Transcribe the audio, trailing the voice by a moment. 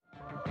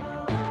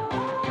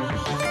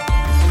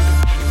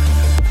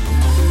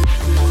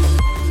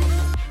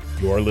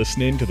You're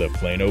listening to the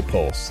Plano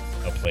Pulse,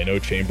 a Plano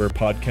Chamber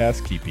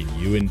podcast keeping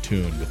you in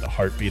tune with the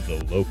heartbeat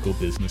of the local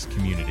business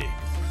community.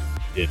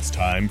 It's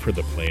time for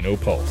the Plano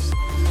Pulse.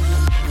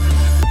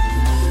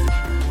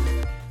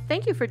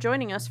 Thank you for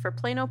joining us for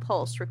Plano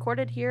Pulse,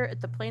 recorded here at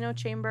the Plano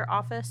Chamber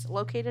office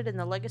located in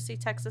the Legacy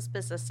Texas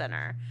Business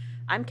Center.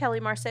 I'm Kelly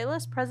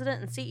Marsalis,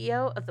 President and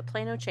CEO of the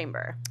Plano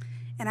Chamber.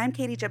 And I'm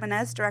Katie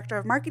Jimenez, Director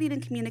of Marketing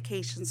and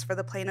Communications for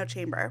the Plano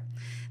Chamber.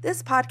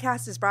 This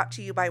podcast is brought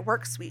to you by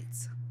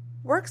WorkSuites.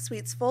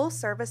 WorkSuites'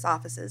 full-service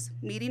offices,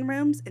 meeting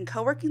rooms, and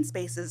co-working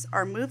spaces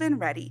are move-in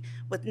ready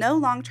with no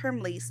long-term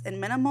lease and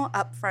minimal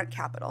upfront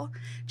capital.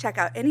 Check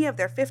out any of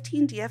their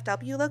 15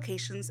 DFW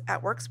locations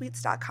at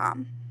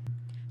worksuites.com.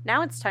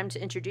 Now it's time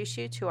to introduce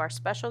you to our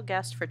special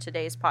guest for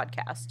today's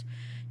podcast.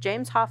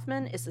 James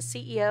Hoffman is the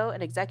CEO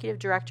and Executive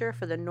Director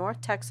for the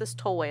North Texas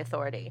Tollway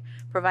Authority,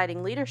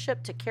 providing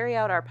leadership to carry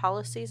out our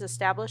policies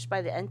established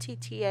by the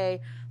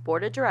NTTA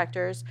Board of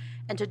Directors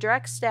and to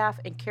direct staff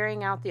in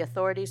carrying out the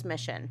authority's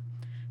mission.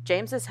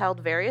 James has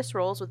held various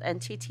roles with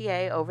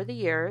NTTA over the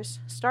years,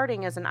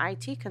 starting as an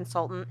IT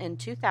consultant in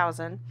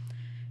 2000,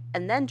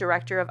 and then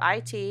Director of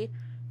IT,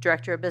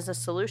 Director of Business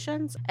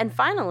Solutions, and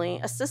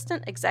finally,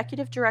 Assistant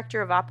Executive Director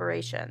of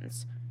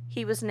Operations.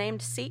 He was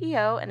named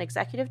CEO and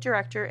Executive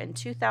Director in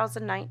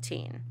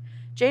 2019.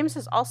 James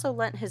has also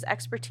lent his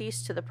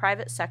expertise to the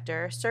private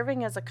sector,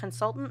 serving as a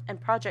consultant and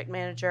project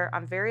manager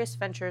on various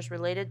ventures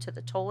related to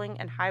the tolling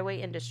and highway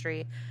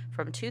industry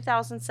from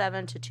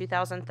 2007 to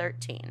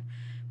 2013.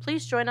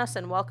 Please join us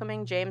in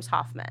welcoming James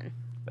Hoffman.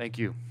 Thank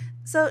you.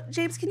 So,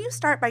 James, can you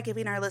start by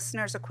giving our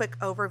listeners a quick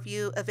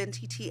overview of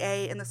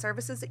NTTA and the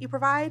services that you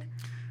provide?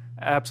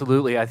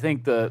 Absolutely. I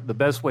think the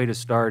best way to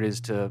start is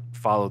to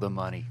follow the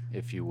money,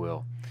 if you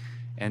will.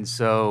 And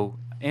so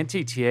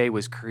NTTA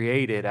was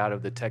created out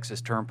of the Texas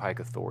Turnpike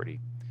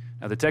Authority.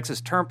 Now, the Texas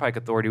Turnpike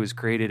Authority was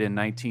created in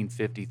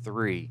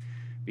 1953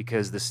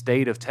 because the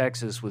state of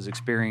Texas was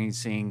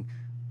experiencing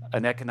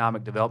an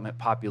economic development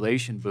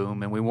population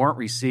boom, and we weren't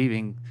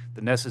receiving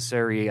the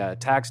necessary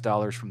tax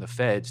dollars from the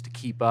feds to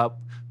keep up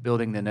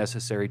building the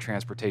necessary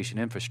transportation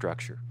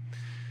infrastructure.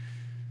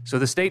 So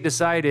the state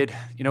decided,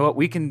 you know what,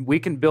 we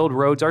can build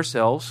roads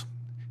ourselves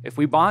if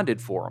we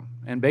bonded for them,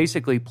 and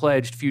basically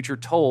pledged future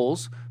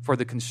tolls for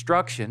the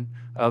construction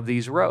of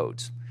these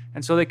roads.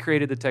 And so they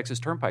created the Texas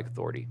Turnpike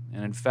Authority.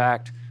 And in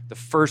fact, the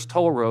first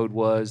toll road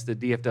was the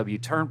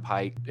DFW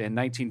Turnpike in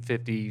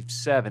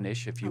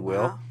 1957-ish, if you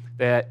will. Wow.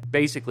 That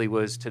basically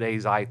was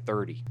today's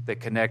I-30 that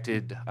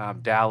connected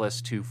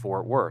Dallas to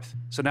Fort Worth.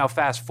 So now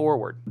fast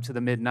forward to the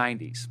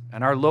mid-90s,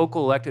 and our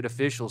local elected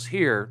officials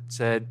here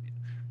said,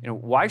 you know,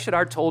 why should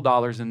our toll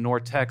dollars in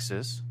North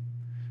Texas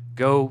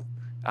go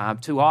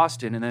to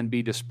Austin and then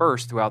be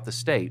dispersed throughout the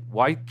state?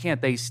 Why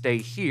can't they stay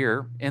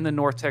here in the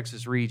North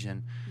Texas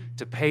region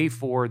to pay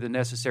for the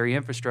necessary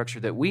infrastructure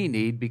that we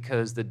need,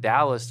 because the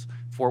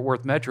Dallas-Fort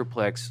Worth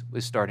Metroplex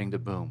is starting to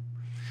boom?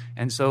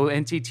 And so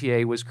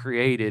NTTA was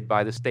created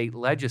by the state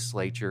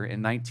legislature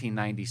in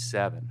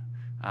 1997.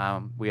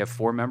 We have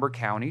 4-member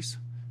counties: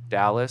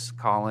 Dallas,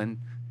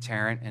 Collin,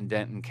 Tarrant, and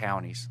Denton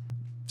counties.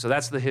 So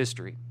that's the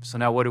history. So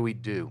now what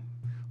do?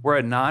 We're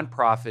a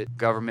nonprofit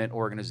government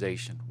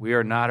organization. We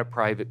are not a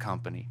private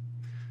company.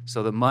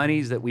 So the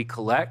monies that we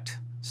collect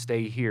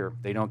stay here.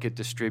 They don't get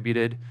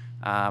distributed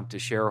to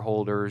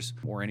shareholders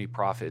or any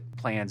profit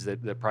plans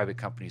that private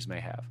companies may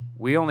have.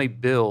 We only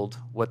build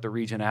what the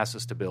region asks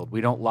us to build. We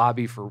don't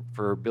lobby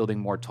for building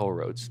more toll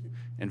roads.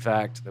 In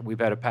fact, we've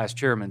had a past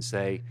chairman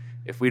say,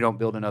 if we don't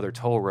build another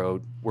toll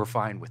road, we're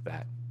fine with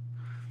that.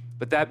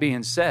 But that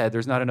being said,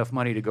 there's not enough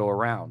money to go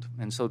around.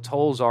 And so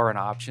tolls are an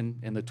option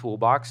in the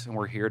toolbox, and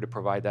we're here to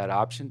provide that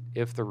option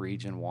if the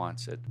region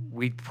wants it.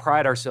 We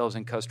pride ourselves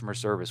in customer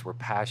service. We're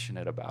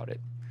passionate about it.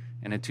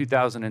 And in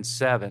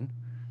 2007,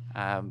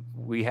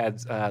 we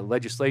had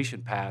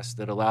legislation passed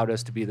that allowed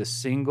us to be the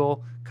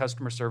single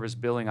customer service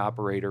billing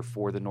operator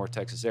for the North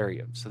Texas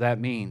area. So that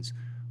means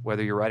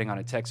whether you're riding on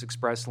a Tex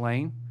Express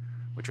lane,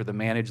 which are the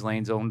managed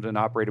lanes owned and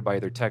operated by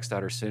either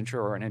TxDOT or Cintra,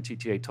 or an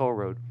NTTA toll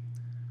road,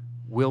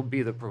 we'll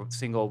be the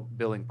single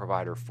billing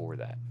provider for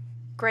that.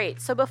 Great.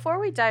 So before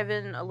we dive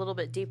in a little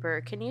bit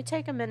deeper, can you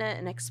take a minute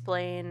and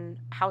explain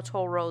how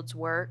toll roads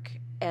work?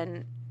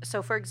 And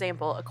so, for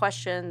example, a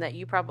question that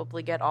you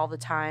probably get all the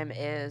time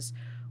is,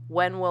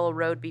 when will a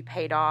road be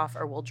paid off,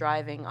 or will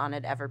driving on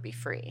it ever be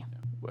free?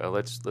 Well,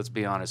 let's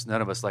be honest.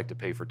 None of us like to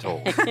pay for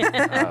tolls,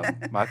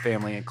 my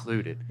family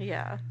included.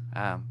 Yeah.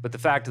 But the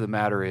fact of the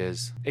matter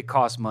is, it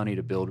costs money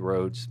to build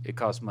roads. It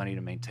costs money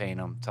to maintain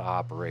them, to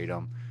operate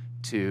them,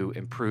 to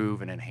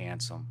improve and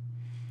enhance them.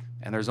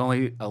 And there's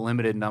only a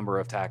limited number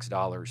of tax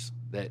dollars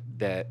that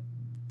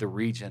the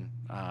region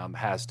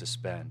has to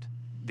spend.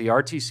 The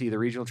RTC, the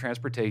Regional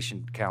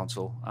Transportation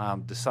Council,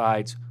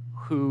 decides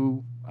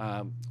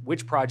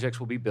which projects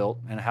will be built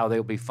and how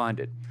they'll be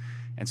funded.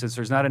 And since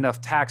there's not enough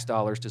tax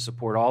dollars to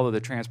support all of the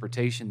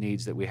transportation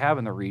needs that we have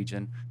in the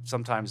region,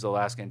 sometimes they'll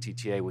ask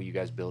NTTA, will you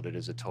guys build it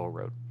as a toll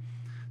road?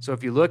 So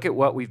if you look at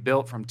what we've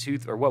built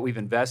what we've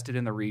invested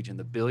in the region,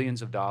 the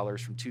billions of dollars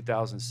from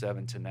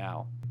 2007 to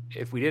now,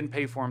 if we didn't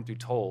pay for them through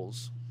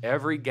tolls,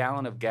 every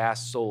gallon of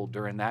gas sold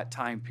during that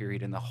time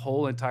period in the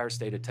whole entire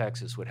state of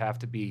Texas would have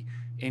to be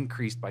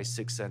increased by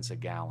 6 cents a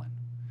gallon.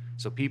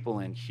 So people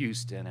in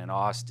Houston and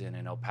Austin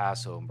and El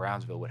Paso and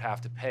Brownsville would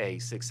have to pay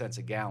 6 cents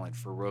a gallon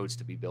for roads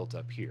to be built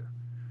up here.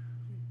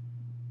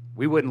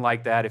 We wouldn't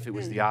like that if it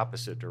was the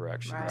opposite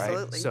direction, right?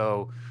 Absolutely.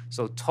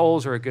 So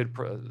tolls are a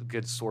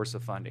good source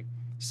of funding.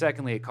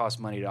 Secondly, it costs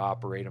money to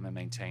operate them and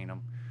maintain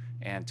them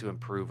and to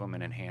improve them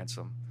and enhance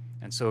them.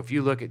 And so if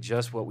you look at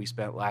just what we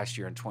spent last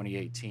year in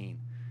 2018,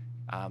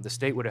 the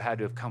state would have had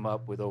to have come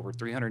up with over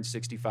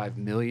 $365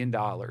 million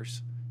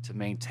to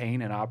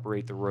maintain and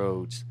operate the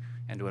roads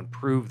and to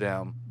improve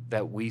them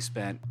that we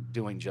spent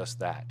doing just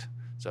that.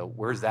 So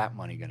where's that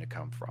money going to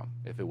come from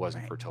if it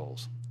wasn't for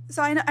tolls?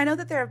 So I know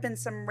that there have been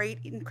some rate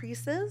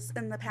increases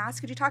in the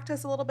past. Could you talk to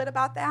us a little bit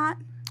about that?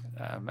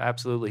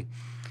 Absolutely.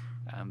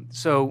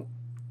 So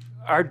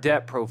our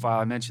debt profile,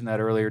 I mentioned that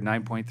earlier,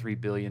 $9.3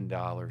 billion.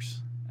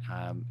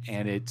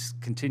 And it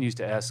continues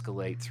to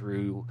escalate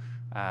through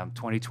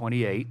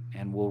 2028,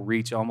 and we'll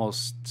reach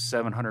almost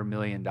 $700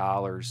 million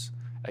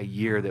a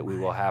year that we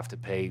will have to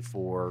pay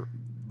for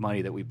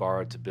money that we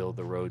borrowed to build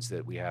the roads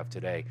that we have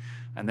today.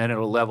 And then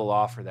it'll level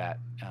off for that,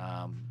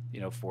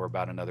 for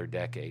about another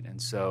decade.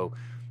 And so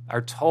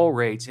our toll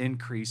rates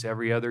increase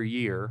every other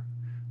year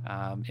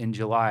in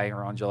July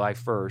or on July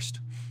 1st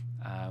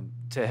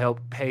to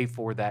help pay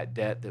for that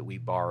debt that we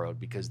borrowed,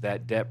 because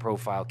that debt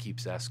profile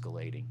keeps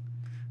escalating.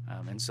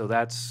 And so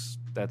that's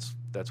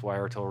why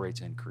our toll rates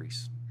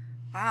increase.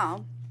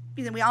 Wow.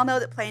 We all know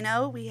that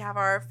Plano, we have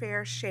our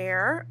fair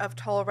share of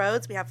toll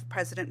roads. We have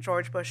President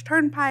George Bush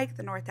Turnpike,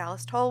 the North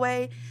Dallas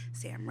Tollway,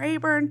 Sam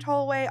Rayburn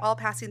Tollway, all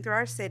passing through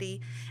our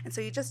city. And so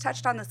you just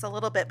touched on this a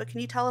little bit, but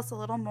can you tell us a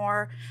little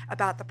more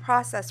about the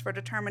process for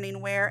determining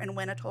where and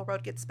when a toll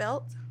road gets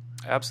built?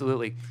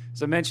 Absolutely.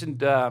 As I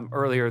mentioned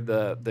earlier,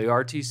 the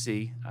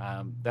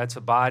RTC, that's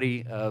a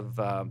body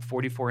of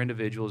 44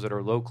 individuals that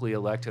are locally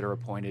elected or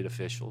appointed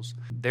officials.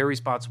 They're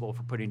responsible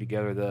for putting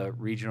together the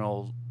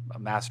regional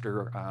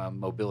master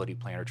mobility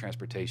plan or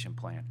transportation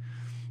plan.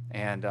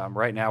 And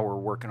right now we're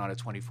working on a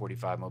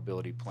 2045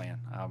 mobility plan.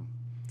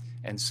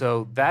 And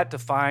so that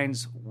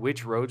defines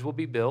which roads will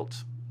be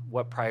built,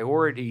 what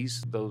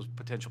priorities those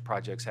potential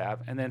projects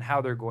have, and then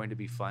how they're going to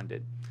be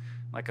funded.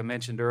 Like I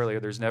mentioned earlier,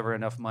 there's never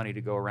enough money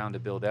to go around to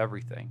build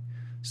everything.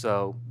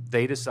 So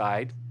they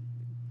decide,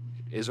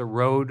 is a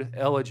road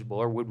eligible,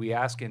 or would we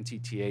ask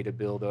NTTA to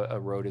build a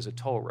road as a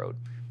toll road?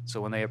 So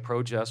when they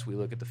approach us, we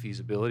look at the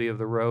feasibility of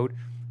the road,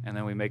 and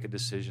then we make a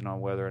decision on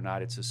whether or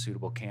not it's a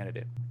suitable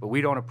candidate. But we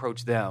don't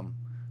approach them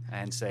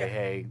and say,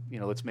 hey,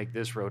 let's make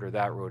this road or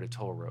that road a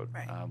toll road.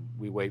 Right.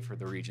 We wait for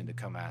the region to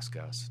come ask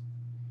us.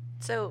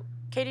 So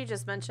Katie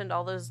just mentioned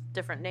all those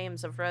different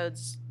names of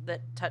roads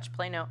that touch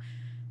Plano.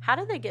 How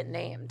do they get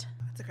named?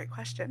 That's a great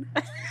question.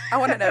 I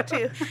want to know,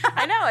 too.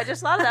 I know. I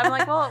just thought of that. I'm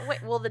like, well,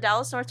 wait, will the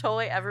Dallas North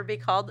Tollway ever be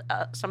called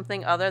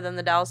something other than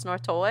the Dallas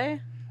North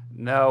Tollway?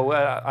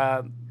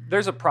 No.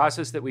 There's a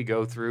process that we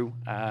go through.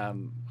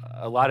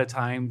 A lot of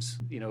times,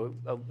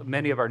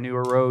 many of our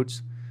newer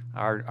roads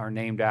are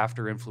named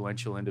after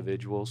influential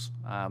individuals,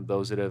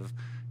 those that have,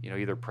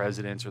 either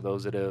presidents or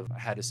those that have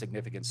had a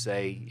significant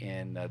say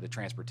in the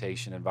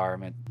transportation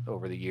environment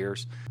over the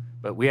years.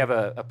 But we have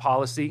a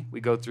policy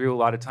we go through. A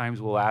lot of times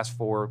we'll ask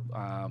for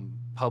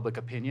public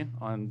opinion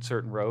on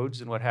certain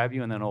roads and what have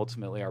you, and then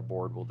ultimately our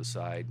board will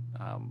decide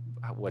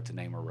what to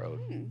name a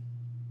road.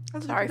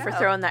 Sorry for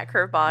throwing that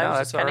curveball. I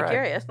was just kind of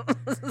curious.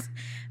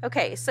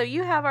 Okay, so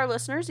you have our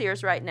listeners'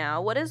 ears right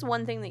now. What is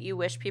one thing that you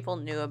wish people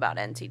knew about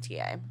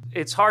NTTA?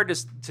 It's hard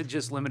to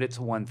just limit it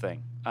to one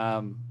thing.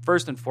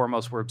 First and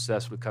foremost, we're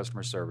obsessed with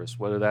customer service,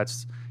 whether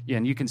that's,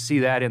 and you can see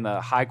that in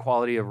the high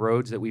quality of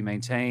roads that we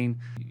maintain.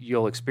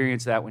 You'll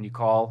experience that when you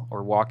call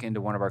or walk into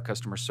one of our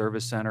customer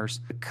service centers.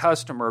 The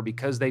customer,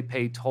 because they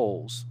pay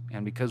tolls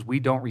and because we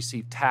don't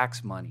receive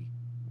tax money,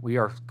 we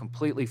are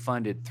completely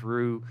funded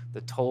through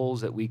the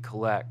tolls that we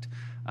collect.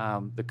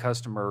 The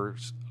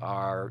customers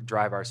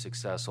drive our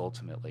success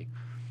ultimately.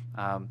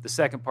 The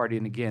second part,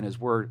 and again, is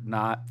we're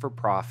not for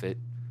profit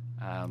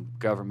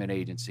government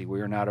agency.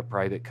 We are not a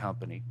private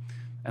company.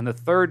 And the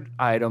third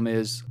item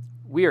is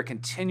we are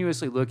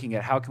continuously looking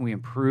at how can we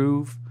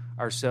improve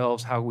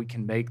ourselves, how we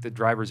can make the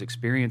driver's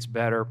experience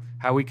better,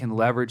 how we can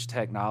leverage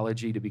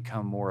technology to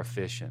become more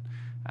efficient.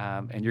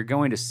 And you're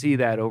going to see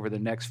that over the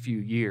next few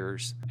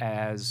years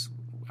as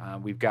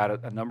we've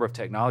got a number of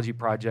technology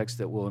projects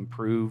that will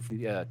improve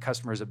the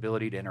customer's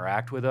ability to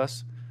interact with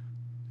us,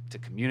 to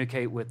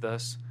communicate with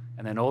us,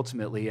 and then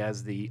ultimately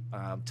as the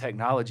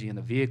technology and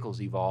the vehicles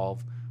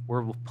evolve,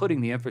 we're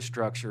putting the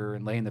infrastructure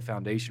and laying the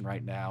foundation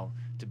right now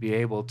to be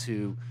able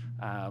to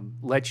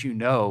let you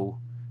know,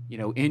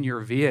 in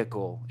your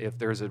vehicle if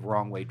there's a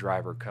wrong way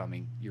driver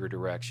coming your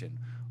direction,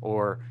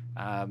 or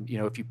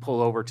if you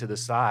pull over to the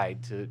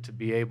side to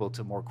be able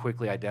to more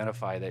quickly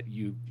identify that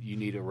you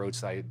need a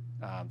roadside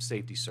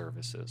safety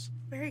services.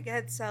 Very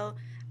good. So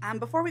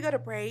before we go to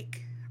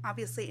break,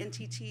 obviously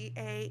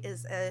NTTA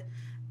is a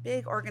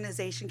big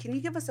organization. Can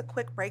you give us a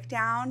quick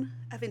breakdown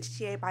of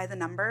NTTA by the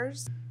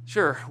numbers?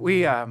 Sure.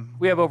 We have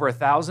over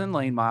 1,000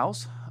 lane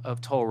miles of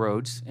toll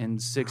roads in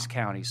 6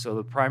 counties. So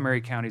the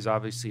primary counties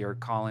obviously are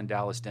Collin,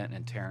 Dallas, Denton,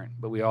 and Tarrant.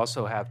 But we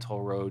also have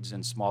toll roads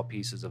in small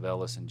pieces of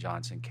Ellis and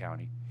Johnson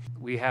County.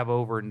 We have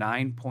over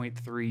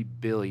 $9.3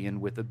 billion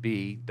with a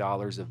B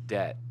dollars of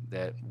debt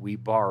that we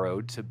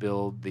borrowed to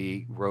build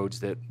the roads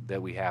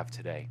that we have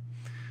today.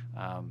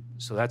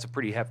 So that's a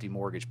pretty hefty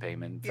mortgage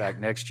payment. In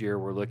fact, next year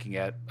we're looking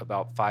at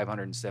about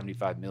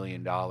 $575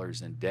 million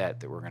in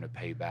debt that we're going to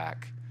pay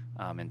back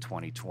in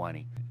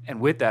 2020. And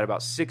with that,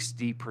 about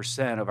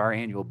 60% of our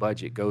annual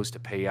budget goes to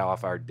pay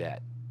off our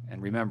debt.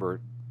 And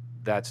remember,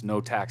 that's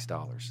no tax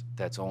dollars.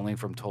 That's only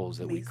from tolls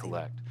that we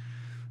collect.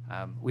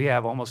 We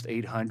have almost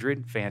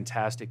 800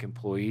 fantastic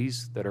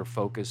employees that are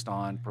focused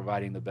on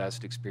providing the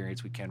best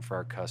experience we can for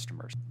our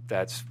customers.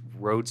 That's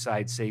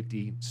roadside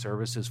safety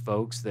services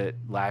folks that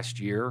last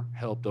year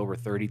helped over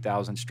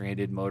 30,000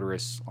 stranded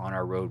motorists on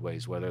our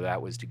roadways, whether that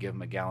was to give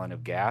them a gallon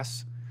of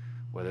gas,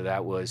 whether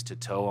that was to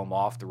tow them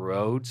off the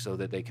road so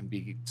that they can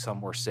be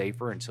somewhere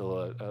safer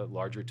until a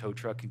larger tow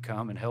truck can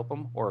come and help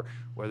them, or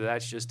whether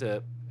that's just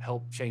to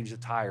help change the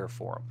tire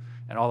for them.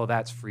 And all of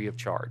that's free of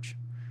charge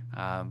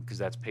because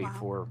that's paid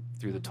for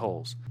through the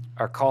tolls.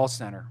 Our call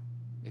center,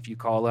 if you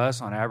call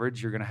us, on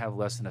average, you're going to have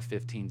less than a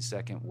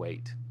 15-second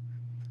wait.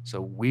 So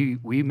we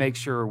make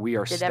sure we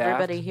are staffed. Did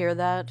everybody hear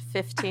that?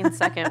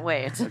 15-second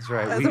wait. That's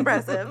right. That's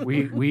impressive.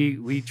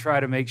 We try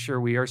to make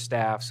sure we are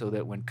staffed so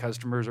that when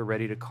customers are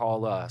ready to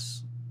call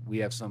us, we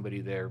have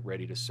somebody there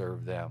ready to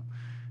serve them.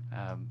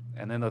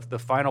 And then the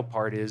final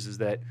part is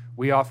that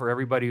we offer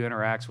everybody who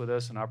interacts with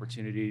us an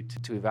opportunity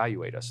to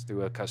evaluate us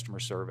through a customer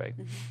survey.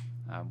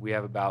 We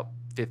have about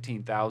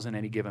 15,000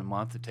 any given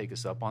month to take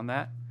us up on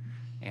that.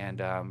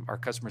 And our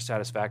customer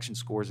satisfaction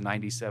score is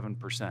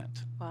 97%.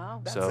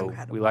 Wow. That's so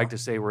incredible. we like to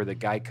say we're the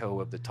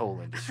Geico of the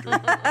toll industry.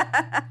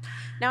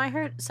 Now I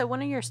heard, so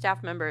one of your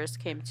staff members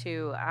came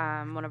to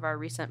one of our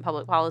recent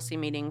public policy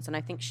meetings, and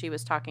I think she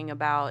was talking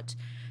about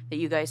that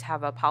you guys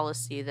have a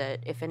policy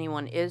that if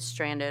anyone is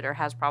stranded or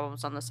has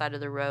problems on the side of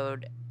the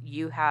road,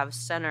 you have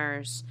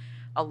centers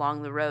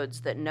along the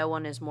roads that no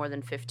one is more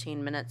than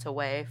 15 minutes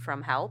away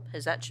from help.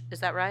 Is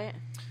that right?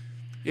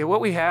 Yeah,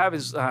 what we have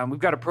is we've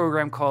got a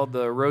program called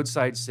the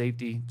Roadside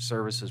Safety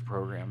Services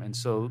Program. And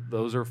so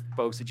those are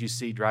folks that you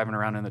see driving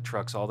around in the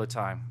trucks all the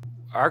time.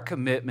 Our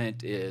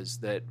commitment is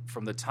that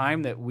from the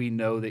time that we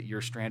know that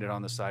you're stranded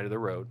on the side of the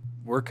road,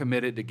 we're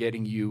committed to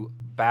getting you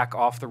back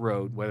off the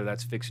road, whether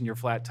that's fixing your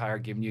flat tire,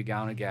 giving you a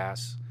gallon of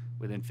gas,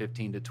 within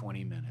 15 to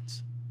 20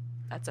 minutes.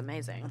 That's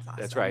amazing. That's awesome.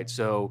 That's right.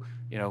 So,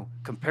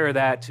 compare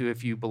that to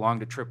if you belong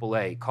to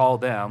AAA, call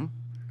them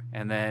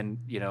and then,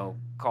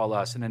 call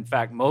us. And in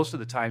fact, most of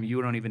the time you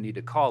don't even need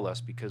to call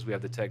us because we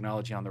have the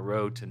technology on the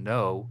road to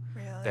know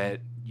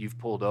that you've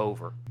pulled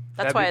over.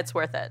 That's why it's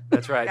worth it.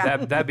 That's right. Yeah.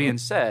 That being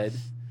said,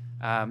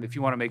 if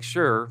you want to make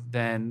sure,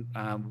 then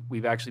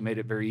we've actually made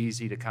it very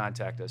easy to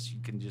contact us.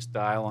 You can just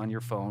dial on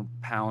your phone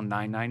pound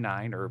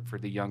 999, or for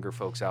the younger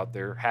folks out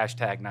there,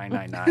 hashtag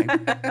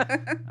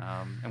 999.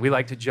 And we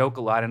like to joke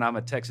a lot, and I'm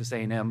a Texas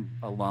A&M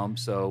alum,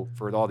 so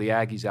for all the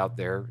Aggies out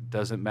there, it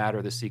doesn't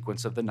matter the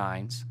sequence of the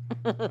nines.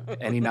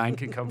 Any 9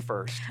 can come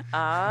first.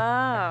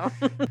 Oh.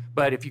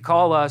 But if you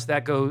call us,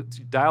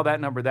 dial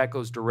that number, that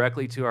goes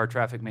directly to our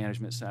traffic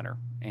management center.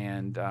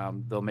 And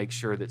they'll make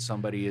sure that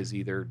somebody is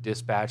either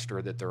dispatched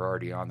or that they're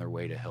already on their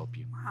way to help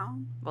you. Wow.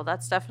 Well,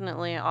 that's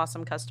definitely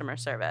awesome customer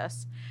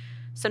service.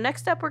 So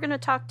next up, we're going to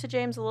talk to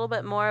James a little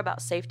bit more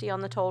about safety on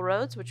the toll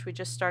roads, which we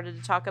just started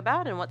to talk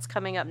about, and what's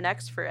coming up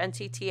next for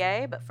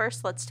NTTA. But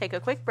first, let's take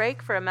a quick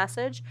break for a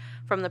message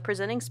from the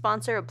presenting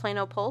sponsor of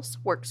Plano Pulse,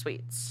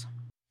 WorkSuites.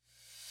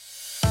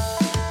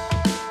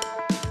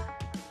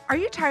 Are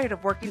you tired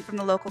of working from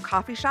the local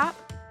coffee shop?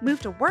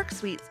 Move to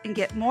WorkSuites and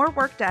get more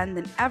work done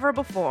than ever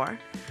before.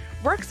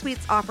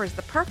 WorkSuites offers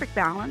the perfect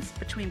balance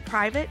between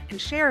private and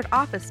shared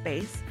office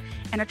space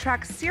and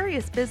attracts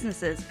serious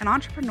businesses and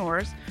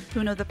entrepreneurs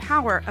who know the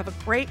power of a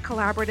great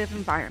collaborative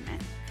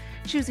environment.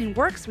 Choosing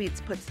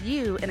WorkSuites puts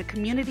you in a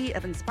community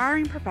of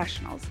inspiring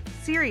professionals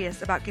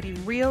serious about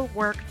getting real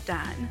work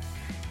done.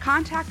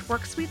 Contact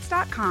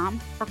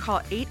WorkSuites.com or call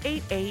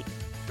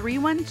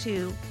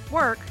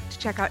 888-312-WORK to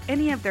check out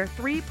any of their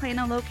 3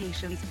 Plano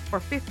locations or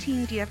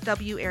 15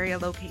 DFW area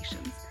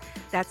locations.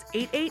 That's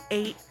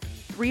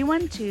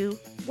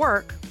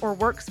 888-312-WORK or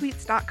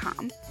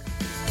WorkSuites.com.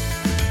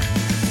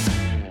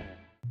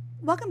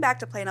 Welcome back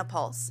to Plano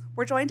Pulse.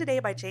 We're joined today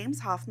by James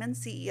Hoffman,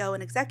 CEO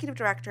and Executive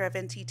Director of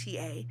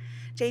NTTA.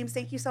 James,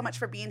 thank you so much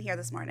for being here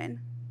this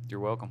morning. You're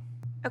welcome.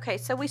 Okay,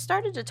 so we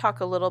started to talk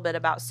a little bit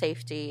about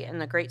safety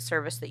and the great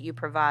service that you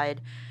provide.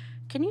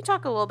 Can you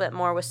talk a little bit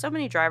more? With so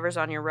many drivers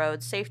on your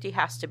road, safety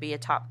has to be a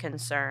top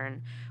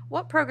concern.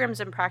 What programs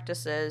and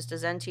practices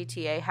does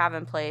NTTA have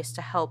in place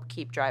to help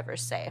keep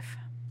drivers safe?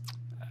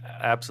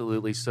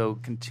 Absolutely. So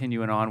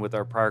continuing on with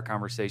our prior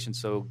conversation,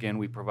 so again,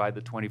 we provide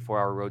the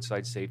 24-hour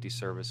roadside safety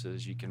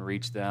services. You can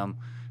reach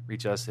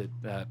us at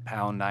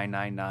pound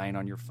 999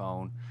 on your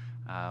phone.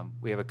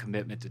 We have a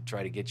commitment to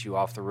try to get you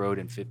off the road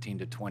in 15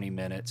 to 20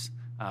 minutes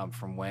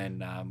from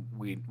when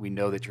we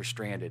know that you're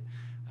stranded.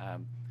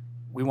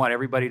 We want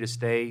everybody to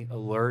stay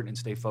alert and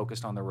stay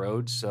focused on the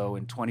road. So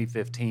in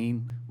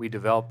 2015, we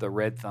developed the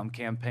Red Thumb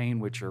campaign,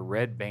 which are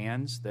red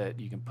bands that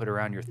you can put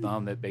around your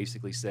thumb that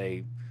basically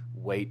say,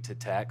 wait to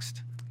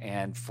text.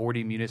 And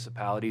 40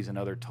 municipalities and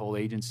other toll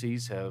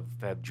agencies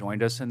have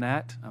joined us in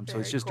that. So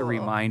it's just a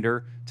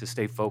reminder to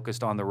stay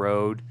focused on the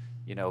road.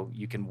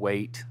 You can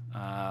wait,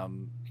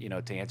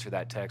 to answer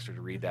that text or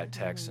to read that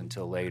text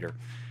until later.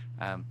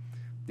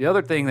 The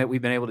other thing that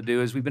we've been able to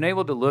do is we've been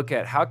able to look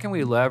at how can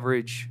we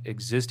leverage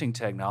existing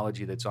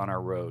technology that's on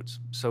our roads.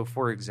 So,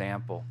 for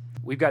example,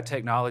 we've got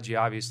technology,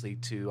 obviously,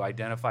 to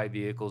identify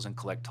vehicles and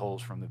collect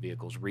tolls from the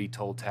vehicles, read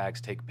toll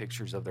tags, take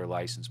pictures of their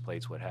license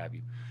plates, what have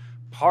you.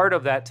 Part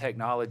of that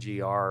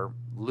technology are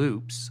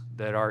loops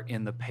that are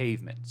in the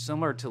pavement,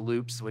 similar to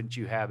loops which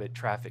you have at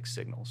traffic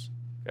signals.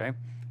 Okay,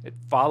 it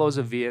follows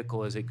a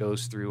vehicle as it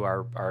goes through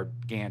our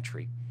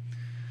gantry.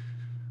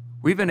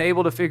 We've been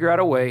able to figure out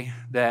a way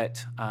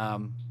that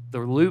the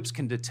loops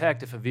can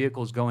detect if a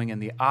vehicle is going in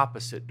the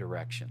opposite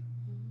direction.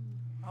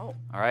 Oh.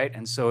 All right,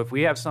 and so if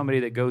we have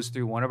somebody that goes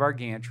through one of our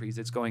gantries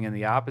that's going in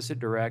the opposite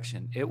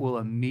direction, it will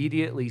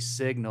immediately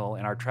signal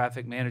in our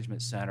traffic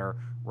management center,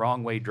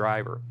 wrong way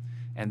driver.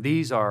 And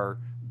these are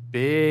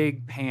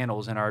big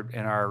panels in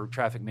our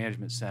traffic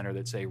management center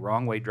that say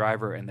wrong way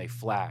driver, and they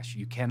flash.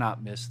 You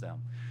cannot miss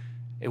them.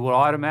 It will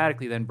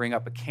automatically then bring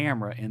up a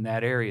camera in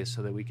that area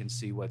so that we can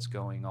see what's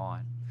going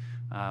on.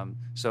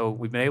 So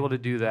we've been able to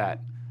do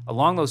that.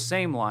 Along those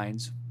same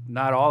lines,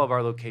 not all of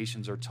our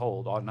locations are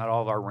tolled. Not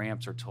all of our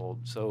ramps are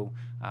tolled. So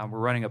we're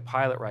running a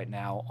pilot right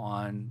now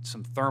on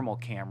some thermal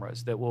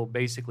cameras that will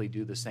basically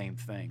do the same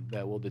thing,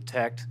 that will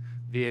detect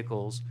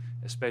vehicles,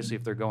 especially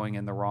if they're going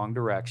in the wrong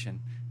direction,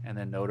 and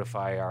then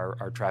notify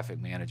our traffic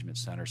management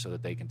center so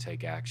that they can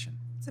take action.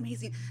 It's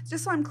amazing.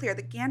 Just so I'm clear,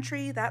 the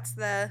gantry, that's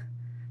the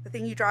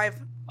thing you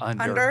drive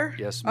under?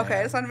 Yes, ma'am. Okay,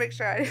 I just want to make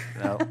sure I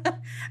No.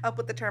 up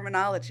with the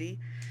terminology.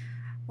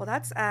 Well,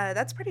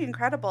 that's pretty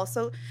incredible.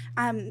 So,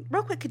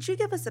 real quick, could you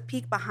give us a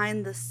peek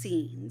behind the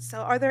scenes? So,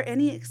 are there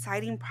any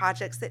exciting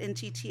projects that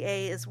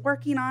NTTA is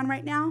working on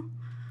right now?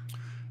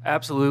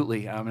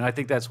 Absolutely. And I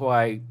think that's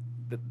why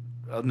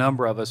a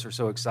number of us are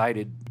so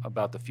excited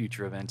about the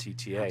future of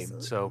NTTA.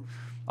 Absolutely. So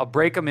I'll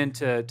break them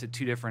into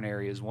two different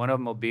areas. One of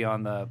them will be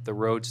on the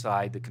road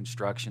side, the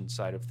construction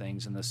side of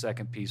things, and the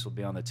second piece will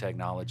be on the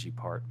technology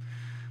part.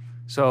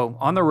 So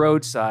on the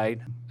road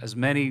side, as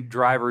many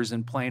drivers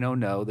in Plano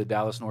know, the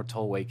Dallas North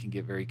Tollway can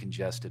get very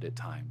congested at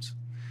times.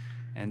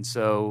 And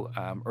so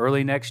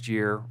early next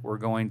year, we're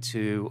going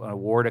to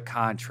award a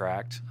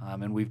contract,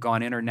 and we've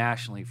gone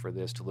internationally for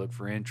this to look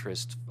for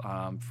interest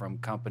from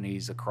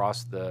companies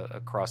across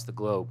the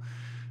globe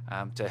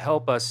to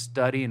help us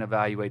study and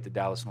evaluate the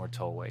Dallas North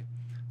Tollway,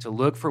 to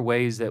look for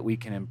ways that we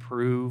can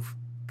improve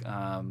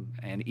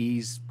and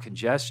ease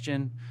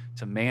congestion,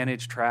 to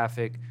manage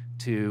traffic,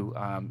 to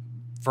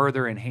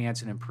further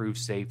enhance and improve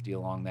safety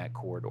along that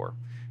corridor.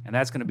 And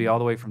that's going to be all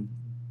the way from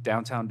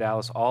downtown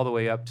Dallas all the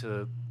way up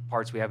to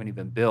parts we haven't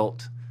even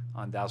built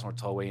on Dallas North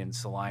Tollway in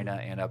Salina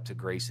and up to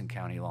Grayson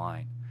County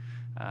line.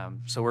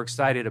 So we're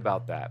excited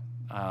about that.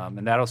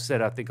 And that'll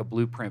set, I think, a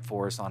blueprint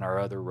for us on our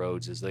other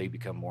roads as they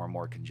become more and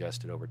more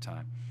congested over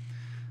time.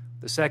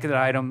 The second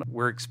item,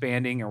 we're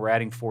expanding and we're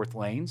adding fourth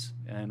lanes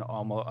on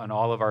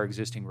all of our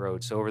existing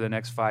roads. So over the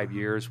next 5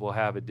 years, we'll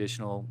have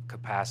additional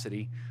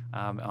capacity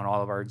on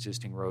all of our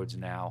existing roads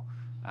now.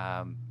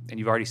 And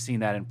you've already seen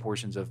that in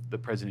portions of the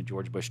President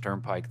George Bush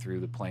Turnpike through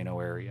the Plano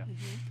area.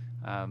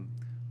 Mm-hmm.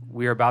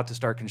 We are about to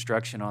start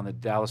construction on the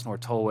Dallas North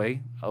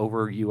Tollway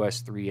over US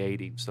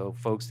 380. So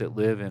folks that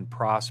live in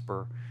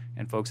Prosper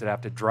and folks that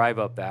have to drive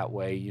up that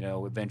way,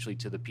 eventually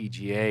to the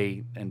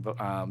PGA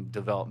and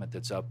development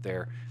that's up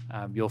there,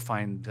 you'll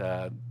find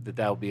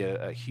that'll be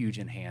a huge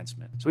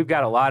enhancement. So we've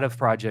got a lot of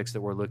projects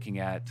that we're looking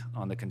at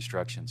on the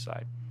construction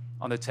side.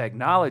 On the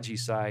technology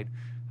side,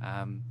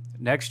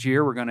 next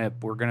year we're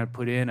gonna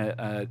put in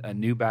a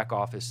new back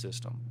office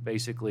system.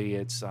 Basically,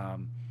 it's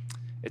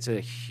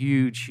a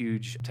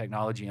huge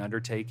technology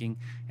undertaking,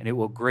 and it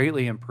will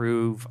greatly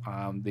improve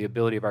the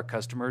ability of our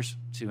customers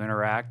to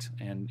interact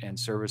and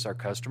service our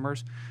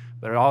customers.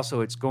 But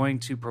it's going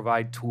to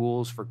provide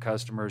tools for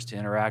customers to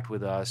interact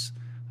with us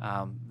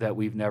that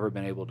we've never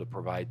been able to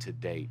provide to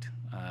date.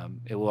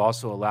 It will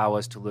also allow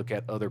us to look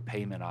at other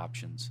payment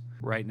options.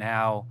 Right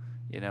now,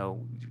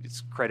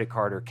 it's credit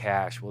card or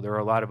cash. Well, there are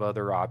a lot of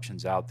other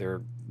options out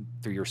there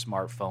through your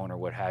smartphone or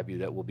what have you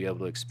that we'll be able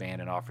to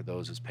expand and offer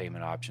those as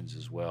payment options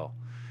as well.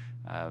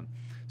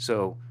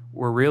 So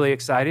we're really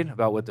excited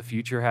about what the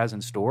future has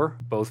in store,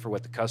 both for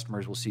what the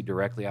customers will see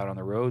directly out on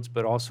the roads,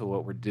 but also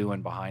what we're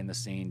doing behind the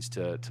scenes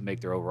to make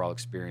their overall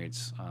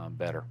experience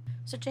better.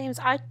 So James,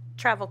 I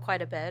travel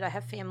quite a bit. I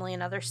have family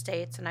in other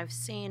states, and I've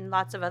seen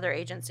lots of other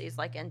agencies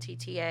like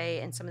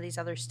NTTA and some of these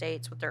other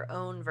states with their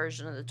own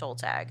version of the toll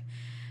tag.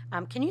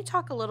 Can you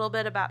talk a little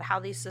bit about how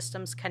these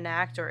systems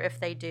connect, or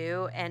if they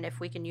do, and if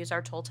we can use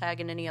our toll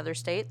tag in any other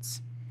states?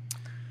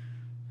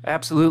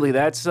 Absolutely.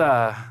 That's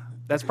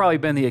probably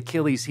been the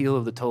Achilles heel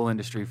of the toll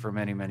industry for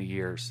many, many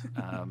years.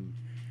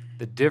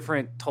 the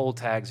different toll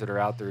tags that are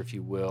out there, if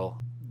you will,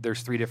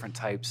 there's 3 different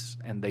types,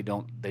 and they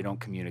don't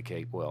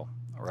communicate well,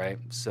 all right?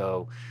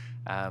 So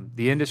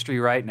the industry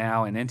right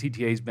now, and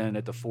NTTA has been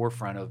at the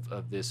forefront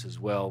of this as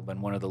well,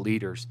 been one of the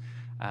leaders.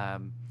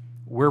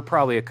 We're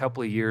probably a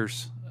couple of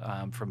years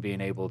from being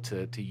able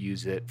to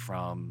use it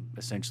from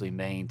essentially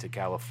Maine to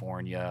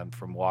California,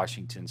 from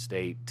Washington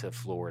State to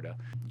Florida.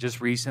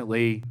 Just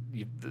recently,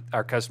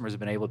 our customers have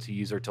been able to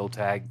use their toll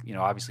tag,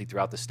 obviously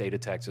throughout the state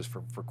of Texas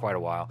for quite a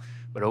while,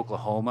 but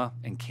Oklahoma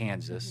and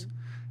Kansas.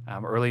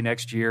 Early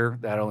next year,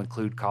 that'll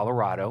include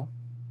Colorado,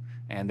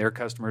 and their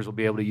customers will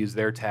be able to use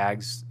their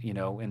tags,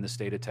 in the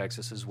state of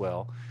Texas as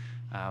well.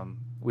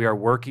 We are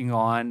working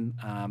on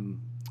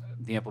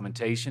the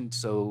implementation,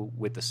 so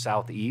with the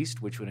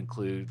Southeast, which would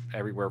include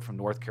everywhere from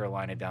North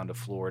Carolina down to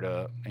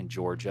Florida and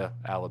Georgia,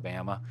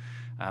 Alabama,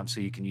 so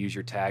you can use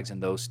your tags in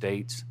those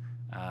states.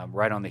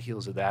 Right on the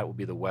heels of that will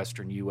be the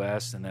Western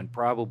U.S., and then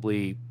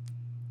probably,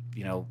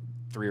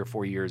 3 or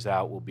 4 years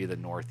out will be the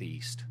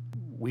Northeast.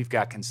 We've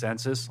got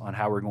consensus on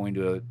how we're going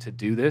to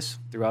do this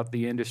throughout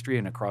the industry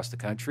and across the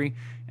country,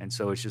 and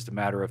so it's just a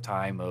matter of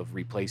time of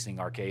replacing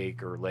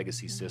archaic or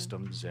legacy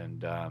systems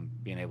and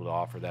being able to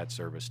offer that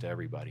service to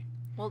everybody.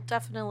 Well, it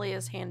definitely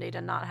is handy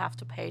to not have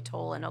to pay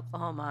toll in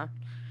Oklahoma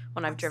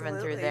when I've driven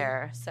through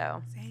there.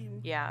 So,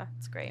 Same. Yeah,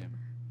 it's great.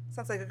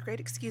 Sounds like a great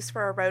excuse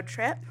for a road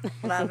trip.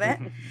 Love it.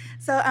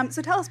 So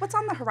tell us, what's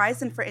on the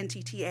horizon for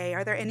NTTA?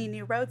 Are there any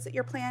new roads that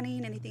you're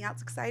planning? Anything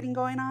else exciting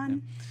going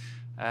on?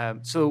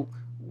 So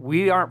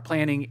we aren't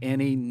planning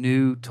any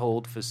new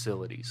tolled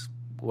facilities.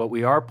 What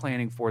we are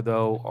planning for,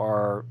 though,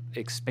 are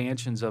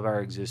expansions of our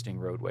existing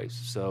roadways.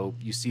 So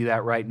you see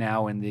that right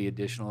now in the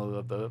addition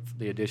of the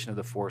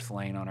 4th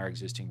lane on our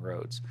existing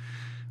roads.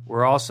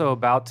 We're also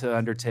about to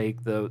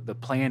undertake the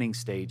planning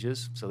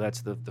stages. So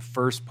that's the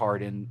first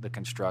part in the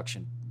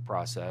construction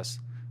process,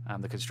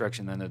 the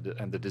construction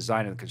and the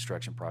design of the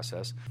construction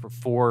process for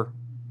 4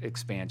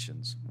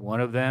 expansions.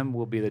 One of them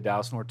will be the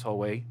Dallas North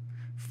Tollway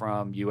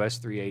from US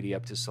 380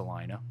 up to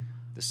Salina.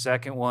 The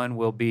second one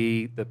will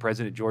be the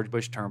President George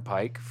Bush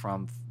Turnpike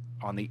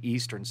on the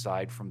eastern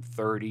side from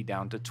 30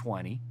 down to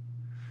 20.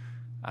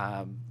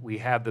 We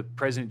have the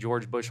President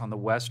George Bush on the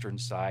western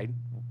side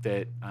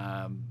that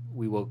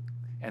we will,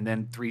 and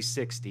then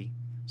 360.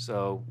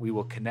 So we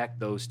will connect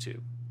those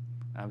two.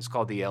 It's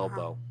called the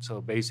elbow.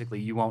 So basically,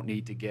 you won't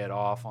need to get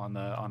off on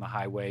the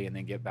highway and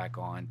then get back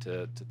on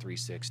to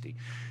 360.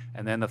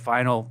 And then the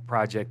final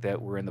project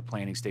that we're in the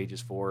planning stages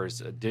for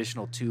is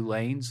additional 2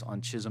 lanes on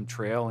Chisholm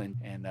Trail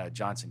in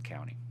Johnson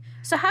County.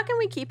 So how can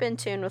we keep in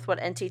tune with what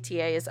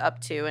NTTA is up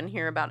to and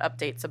hear about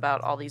updates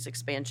about all these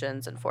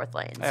expansions and 4th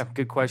lanes? Yeah,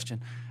 good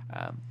question.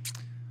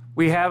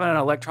 We have an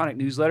electronic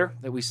newsletter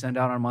that we send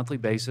out on a monthly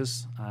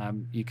basis.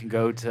 You can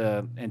go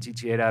to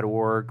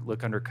ntta.org,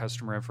 look under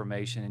customer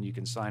information, and you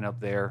can sign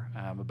up there.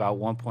 About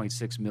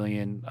 1.6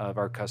 million of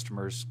our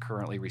customers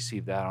currently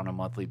receive that on a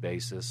monthly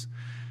basis.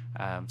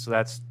 So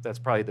that's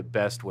probably the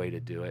best way to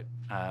do it.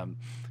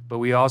 But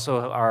we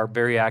also are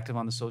very active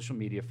on the social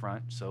media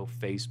front, so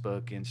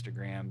Facebook,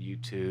 Instagram,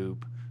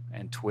 YouTube,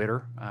 and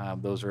Twitter.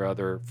 Those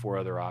are 4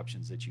 other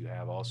options that you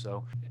have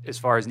also. As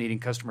far as needing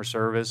customer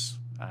service,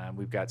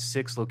 we've got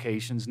 6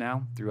 locations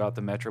now throughout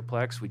the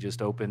Metroplex. We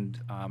just opened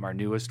our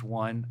newest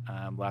one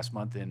last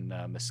month in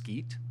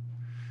Mesquite.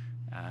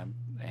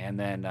 And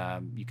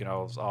then you can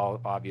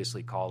all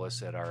obviously call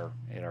us at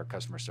our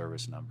customer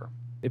service number.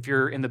 If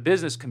you're in the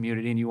business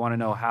community and you want to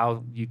know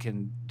how you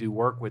can do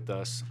work with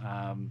us,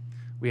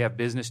 we have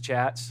business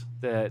chats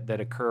that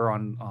occur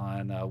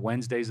on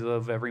Wednesdays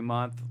of every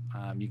month.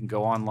 You can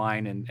go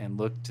online and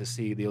look to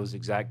see those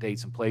exact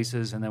dates and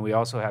places. And then we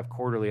also have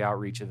quarterly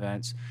outreach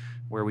events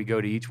where we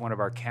go to each one of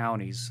our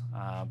counties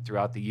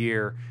throughout the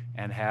year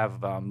and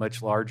have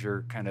much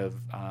larger kind of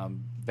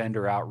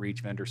vendor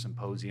outreach, vendor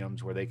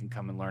symposiums where they can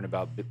come and learn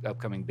about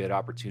upcoming bid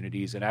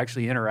opportunities and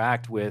actually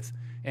interact with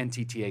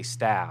NTTA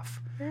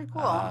staff. Very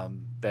cool.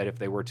 That if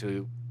they were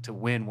to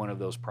win one of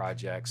those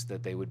projects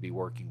that they would be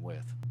working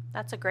with.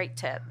 That's a great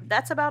tip.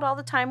 That's about all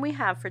the time we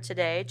have for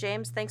today.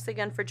 James, thanks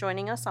again for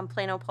joining us on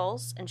Plano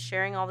Pulse and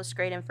sharing all this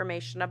great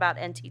information about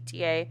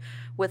NTTA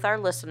with our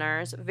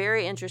listeners.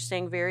 Very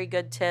interesting, very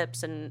good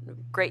tips,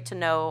 and great to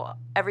know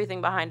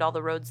everything behind all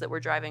the roads that we're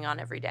driving on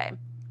every day.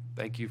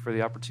 Thank you for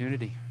the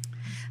opportunity.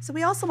 So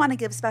we also want to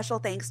give special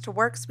thanks to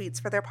WorkSuites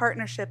for their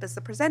partnership as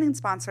the presenting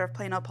sponsor of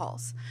Plano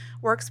Pulse.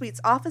 WorkSuites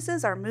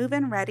offices are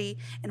move-in ready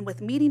and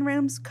with meeting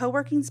rooms,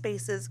 co-working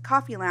spaces,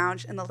 coffee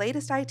lounge, and the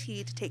latest IT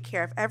to take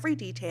care of every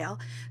detail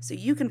so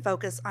you can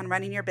focus on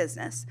running your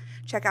business.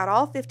 Check out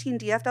all 15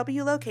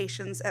 DFW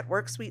locations at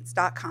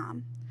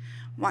worksuites.com.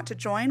 Want to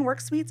join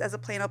WorkSuites as a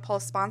Plano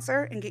Pulse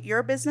sponsor and get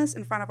your business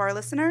in front of our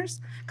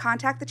listeners?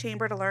 Contact the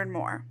Chamber to learn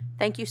more.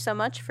 Thank you so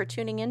much for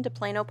tuning in to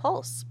Plano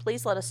Pulse.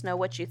 Please let us know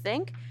what you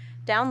think.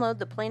 Download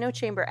the Plano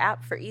Chamber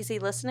app for easy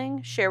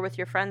listening, share with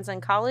your friends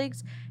and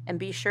colleagues, and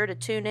be sure to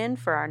tune in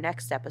for our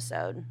next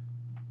episode.